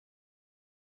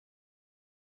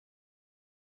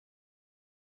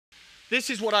This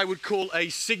is what I would call a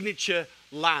signature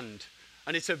land,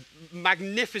 and it's a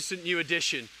magnificent new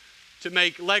addition to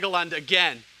make Legoland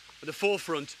again at the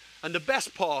forefront and the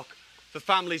best park for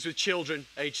families with children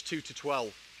aged 2 to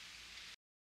 12.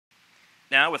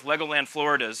 Now, with LEGOLAND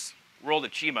Florida's World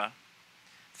of Chima,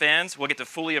 fans will get to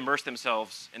fully immerse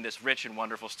themselves in this rich and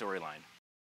wonderful storyline.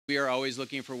 We are always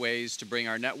looking for ways to bring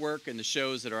our network and the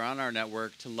shows that are on our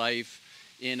network to life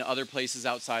in other places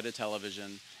outside of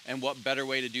television. And what better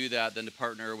way to do that than to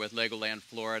partner with LEGOLAND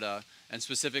Florida, and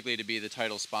specifically to be the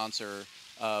title sponsor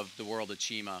of the World of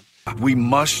Chima. We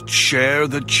must share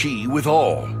the chi with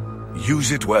all.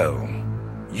 Use it well.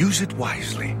 Use it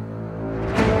wisely.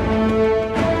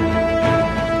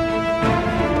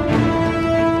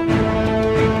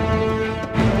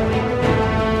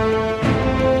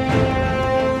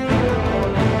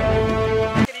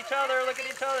 Look at each other, look at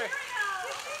each other.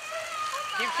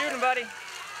 Keep shooting, buddy.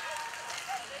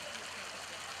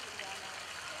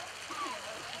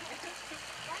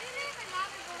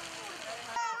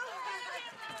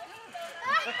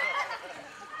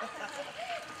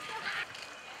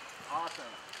 Awesome.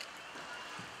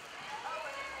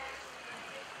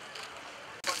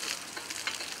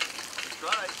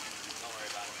 Try. Don't worry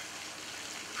about it.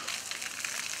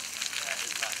 That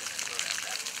is not going to go that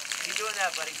fast. Keep doing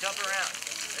that, buddy. Jump around.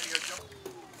 There you go. Jump.